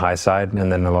that's on the high side.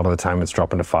 And then a lot of the time it's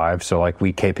dropping to 5. So like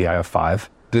we KPI of 5.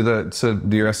 Do your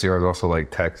SDRs also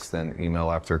like text and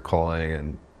email after calling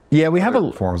and yeah, we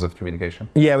have forms of communication?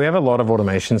 Yeah, we have a lot of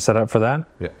automation set up for that.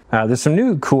 Yeah. There's some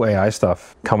new cool AI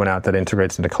stuff coming out that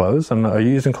integrates into Close. Are you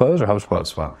using Close or HubSpot?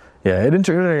 HubSpot. Yeah, it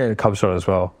integrates into HubSpot as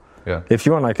well. Yeah. If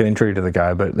you want, I can intro you to the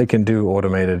guy, but they can do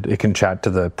automated. It can chat to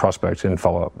the prospect and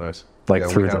follow up. Nice. Like yeah,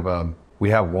 through we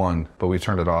have one, but we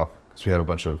turned it off because we had a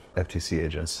bunch of FTC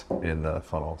agents in the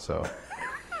funnel. So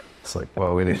it's like,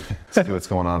 well, we need to see what's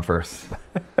going on first.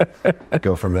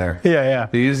 Go from there. Yeah.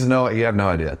 You just know, you have no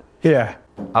idea. Yeah.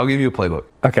 I'll give you a playbook.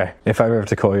 Okay. If I ever have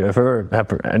to call you,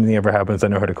 anything ever happens, I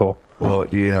know who to call. Well,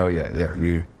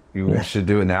 you should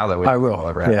do it now. That way I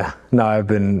will. Yeah. No,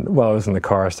 while I was in the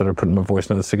car, I started putting my voice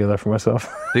notes together for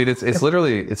myself. Dude, it's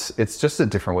literally, it's just a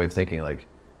different way of thinking. Like,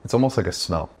 it's almost like a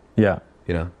smell. Yeah.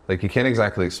 You know, like you can't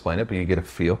exactly explain it, but you get a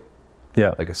feel.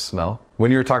 Yeah. Like a smell. When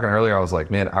you were talking earlier, I was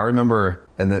like, man, I remember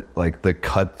in the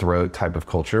cutthroat type of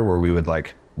culture where we would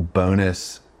like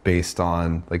bonus based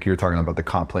on, like you were talking about the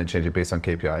comp plan changing based on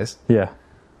KPIs. Yeah.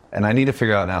 And I need to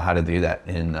figure out now how to do that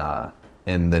in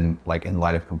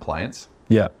light of compliance.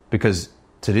 Yeah. Because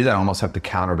to do that, I almost have to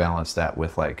counterbalance that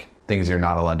with like things you're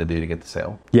not allowed to do to get the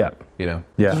sale. Yeah. You know?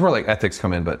 Yeah. This is where like ethics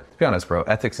come in, but to be honest, bro,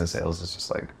 ethics in sales is just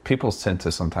like, people tend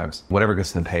to sometimes, whatever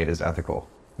gets them paid is ethical.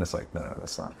 And it's like, no,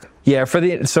 that's not. Yeah,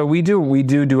 so we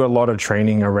do a lot of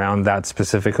training around that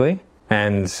specifically.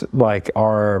 And like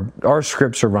our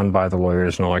scripts are run by the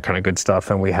lawyers and all that kind of good stuff.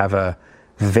 And we have a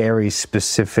very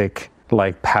specific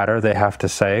like patter they have to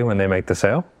say when they make the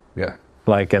sale. Yeah.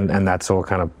 Like, and that's what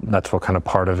kind of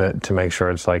part of it to make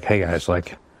sure it's like, hey guys,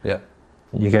 like, yeah,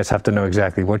 you guys have to know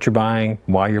exactly what you're buying,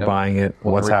 why you're buying it,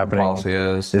 what's happening. Policy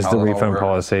is the refund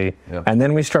policy. Yeah. And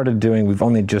then we've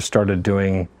only just started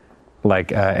doing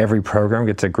like every program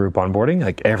gets a group onboarding,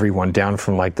 like everyone down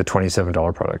from like the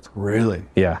 $27 product. Really?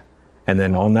 Yeah. And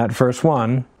then on that first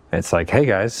one, it's like, hey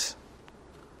guys,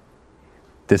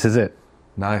 this is it.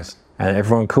 Nice. And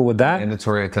everyone cool with that?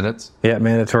 Mandatory attendance? Yeah,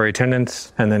 mandatory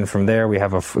attendance. And then from there, we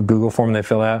have a Google form they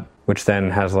fill out, which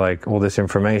then has like all this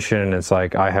information. It's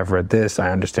like, I have read this, I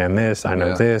understand this, I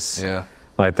know this. Yeah.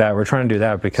 Like that. We're trying to do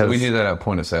that because... So we do that at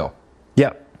point of sale.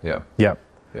 Yep. Yeah. Yep.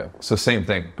 Yeah. So same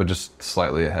thing, but just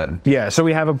slightly ahead. Yeah. So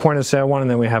we have a point of sale one, and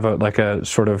then we have a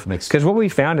sort of... Because what we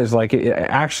found is like,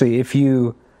 actually, if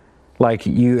you... Like,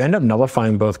 you end up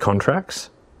nullifying both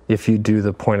contracts if you do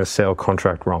the point of sale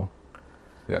contract wrong.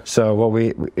 Yeah. So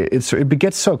it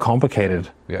gets so complicated.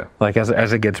 Yeah. Like as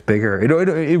it gets bigger,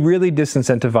 it really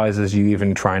disincentivizes you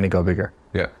even trying to go bigger.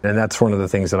 Yeah. And that's one of the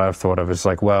things that I've thought of is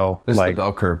like, well, this like is the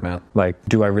bell curve, man. Like,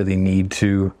 do I really need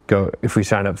to go? If we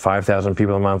sign up 5,000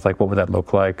 people a month, like, what would that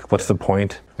look like? What's the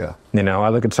point? Yeah. You know, I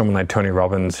look at someone like Tony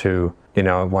Robbins, who, you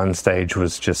know, at one stage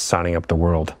was just signing up the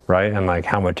world, right? And like,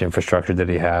 how much infrastructure did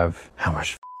he have? How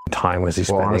much time was he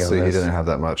spending? Well, honestly, on this? he didn't have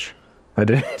that much. I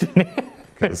did.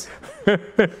 Because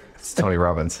it's Tony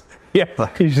Robbins. Yeah,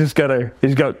 he's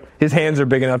got his hands are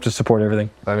big enough to support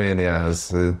everything. I mean, yeah,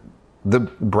 the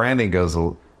branding goes,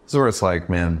 this is where it's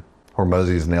like, man,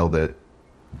 Hormozy's nailed it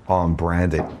on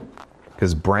branding,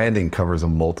 because branding covers a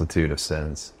multitude of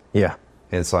sins. Yeah.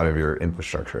 Inside of your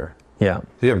infrastructure. Yeah.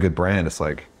 If you have a good brand, it's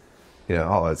like, you know,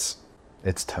 oh, it's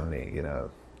Tony, you know,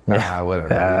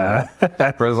 whatever.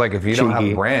 But it's like, if you don't have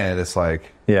a brand, it's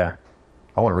like, yeah,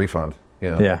 I want a refund, you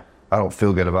know. Yeah. I don't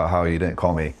feel good about how you didn't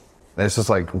call me. And it's just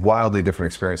like wildly different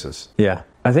experiences. Yeah.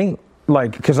 I think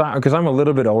like, because I'm a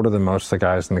little bit older than most of the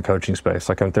guys in the coaching space.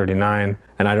 Like I'm 39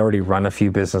 and I'd already run a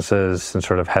few businesses and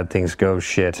sort of had things go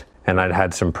shit. And I'd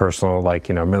had some personal, like,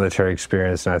 you know, military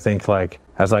experience. And I think like,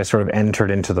 as I sort of entered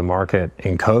into the market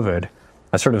in COVID,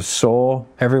 I sort of saw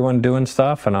everyone doing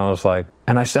stuff. And I was like,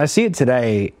 and I see it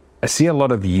today. I see a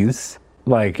lot of youth,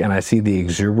 like, and I see the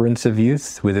exuberance of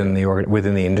youth within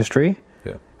the industry.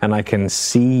 Yeah. And I can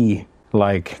see,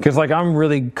 like, because like I'm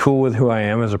really cool with who I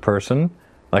am as a person.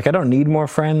 Like I don't need more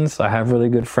friends. I have really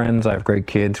good friends. I have great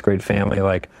kids, great family.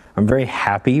 Like I'm very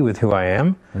happy with who I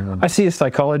am. Mm-hmm. I see a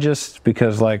psychologist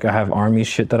because like I have army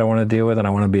shit that I want to deal with, and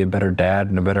I want to be a better dad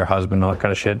and a better husband and all that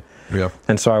kind of shit. Yeah.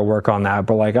 And so I work on that.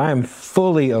 But like I am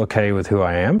fully okay with who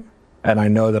I am, and I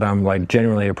know that I'm like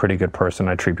genuinely a pretty good person.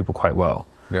 I treat people quite well.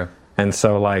 Yeah. And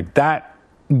so like that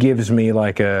gives me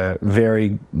like a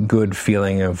very good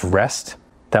feeling of rest,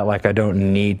 that like I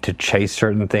don't need to chase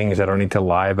certain things. I don't need to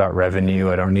lie about revenue.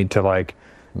 I don't need to like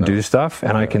do stuff.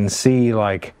 And I can see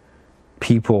like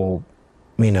people,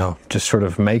 you know, just sort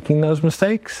of making those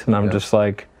mistakes. And I'm just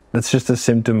like, that's just a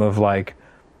symptom of like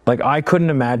I couldn't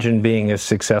imagine being as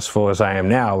successful as I am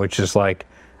now, which is like,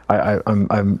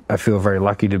 I feel very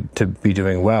lucky to be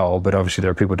doing well, but obviously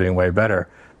there are people doing way better.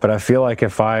 But I feel like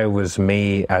if I was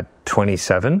me at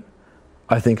 27,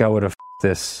 I think I would have f***ed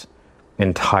this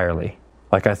entirely.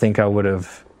 Like I think I would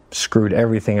have screwed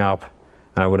everything up,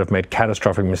 and I would have made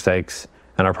catastrophic mistakes,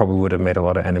 and I probably would have made a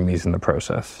lot of enemies in the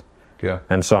process. Yeah.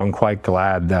 And so I'm quite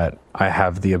glad that I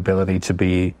have the ability to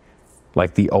be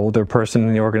like the older person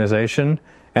in the organization.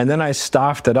 And then I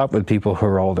staffed it up with people who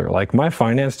are older. Like my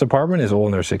finance department is all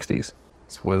in their 60s.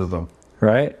 It's wisdom.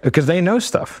 Right? Because they know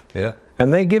stuff. Yeah.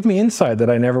 And they give me insight that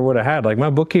I never would have had. Like my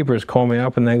bookkeepers call me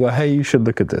up and they go, hey, you should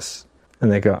look at this.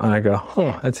 And I go,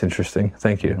 oh, that's interesting.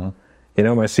 Thank you. Mm-hmm. You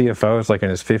know, my CFO is like in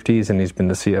his 50s and he's been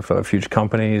the CFO of huge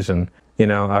companies. And, you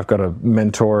know, I've got a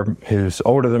mentor who's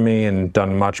older than me and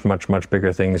done much, much, much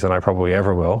bigger things than I probably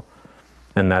ever will.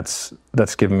 And that's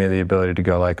given me the ability to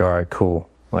go like, all right, cool.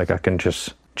 Like I can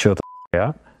just chill the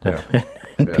out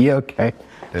and be okay.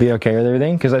 Be okay with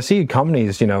everything. Because I see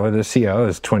companies, you know, where the CEO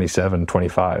is 27,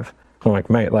 25. I'm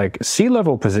like, mate, like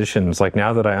C-level positions, like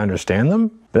now that I understand them,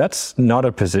 that's not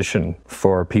a position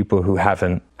for people who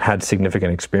haven't had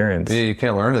significant experience. Yeah, you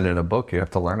can't learn it in a book. You have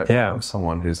to learn it from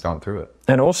someone who's gone through it.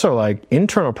 And also, like,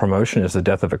 internal promotion is the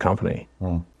death of a company.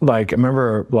 Like, I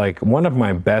remember, like, one of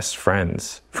my best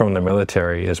friends from the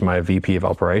military is my VP of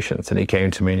operations. And he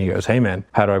came to me and he goes, hey, man,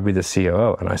 how do I be the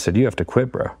COO? And I said, you have to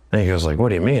quit, bro. And he goes, like, what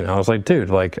do you mean? I was like, dude,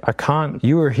 like, I can't.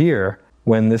 You were here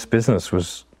when this business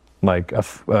was like a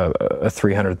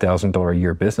 $300,000 a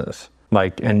year business.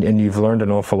 Like, and you've learned an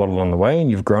awful lot along the way,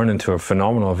 and you've grown into a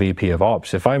phenomenal VP of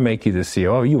ops. If I make you the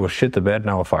COO, you will shit the bed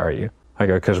and I will fire you. I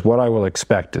go, because what I will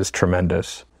expect is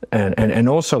tremendous. And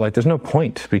also, like, there's no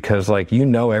point, because, like, you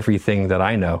know everything that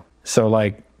I know. So,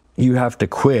 like, you have to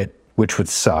quit, which would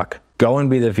suck. Go and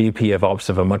be the VP of ops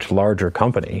of a much larger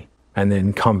company, and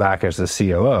then come back as the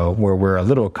COO, where we're a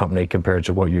little company compared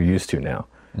to what you're used to now.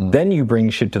 Then you bring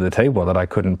shit to the table that I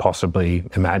couldn't possibly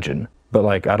imagine. But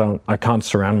like, I can't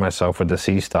surround myself with the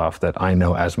C staff that I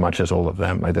know as much as all of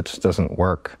them. Like, that just doesn't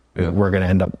work. Yeah. We're going to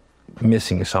end up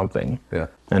missing something. Yeah.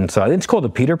 And so it's called the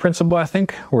Peter Principle, I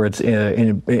think, where it's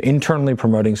internally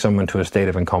promoting someone to a state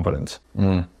of incompetence,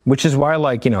 which is why,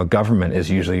 like, you know, government is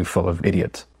usually full of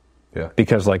idiots. Yeah.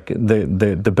 Because like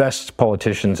the best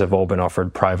politicians have all been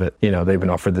offered private, you know, they've been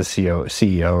offered the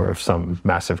CEO of some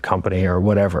massive company or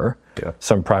whatever,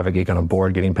 some private geek on a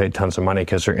board getting paid tons of money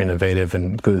because they're innovative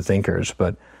and good thinkers,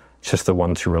 but it's just the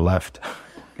ones who are left.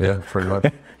 Yeah, pretty much.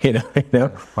 you know,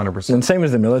 100%. And same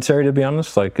as the military, to be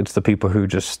honest, like it's the people who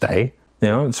just stay. You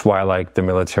know, it's why like the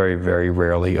military very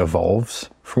rarely evolves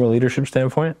from a leadership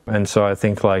standpoint. And so I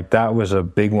think like that was a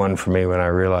big one for me when I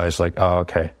realized like, oh,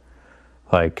 okay.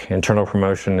 Like, internal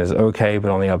promotion is okay,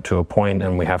 but only up to a point,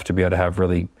 and we have to be able to have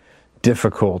really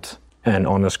difficult and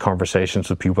honest conversations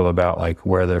with people about, like,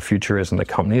 where their future is in the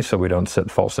company, so we don't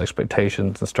set false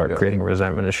expectations and start creating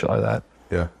resentment and shit like that.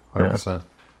 Yeah, 100%.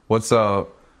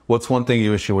 What's one thing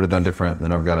you wish you would have done different?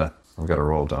 Then I've got to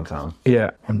roll downtown.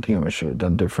 Yeah, one thing I wish I would have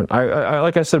done different. I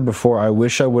like I said before, I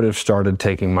wish I would have started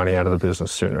taking money out of the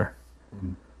business sooner.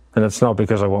 And it's not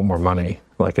because I want more money.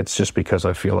 Like, it's just because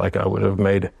I feel like I would have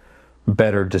made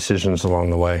better decisions along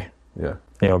the way. Yeah.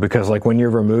 You know, because like when you're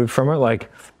removed from it,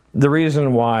 like the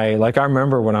reason why, like I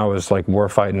remember when I was like war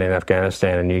fighting in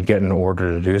Afghanistan and you get an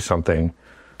order to do something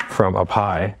from up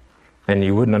high and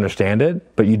you wouldn't understand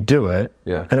it, but you do it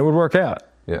and it would work out.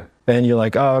 Yeah. And you're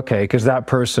like, oh, okay, because that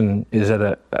person is at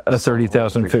a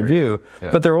 30,000 foot view,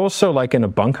 but they're also like in a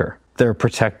bunker. They're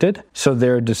protected, so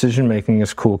their decision making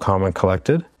is cool, calm, and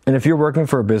collected. And if you're working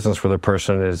for a business where the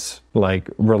person is like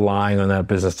relying on that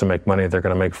business to make money, they're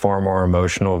going to make far more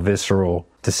emotional, visceral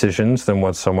decisions than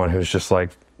what someone who's just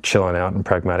like chilling out and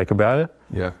pragmatic about it.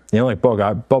 Yeah. You know, like Bob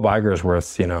Iger is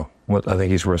worth, you know, what I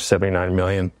think he's worth 79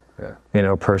 million. Yeah. You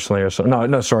know, personally or so.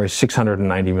 No, sorry,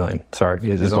 690 million. Sorry.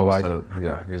 He's also,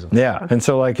 yeah. And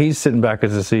so like he's sitting back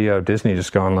as the CEO of Disney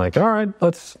just going like, all right,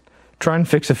 let's try and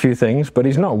fix a few things, but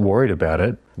he's not worried about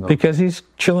it because he's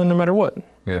chilling no matter what.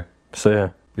 Yeah. So yeah.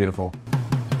 Beautiful.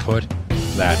 Put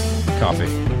that coffee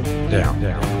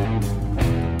down.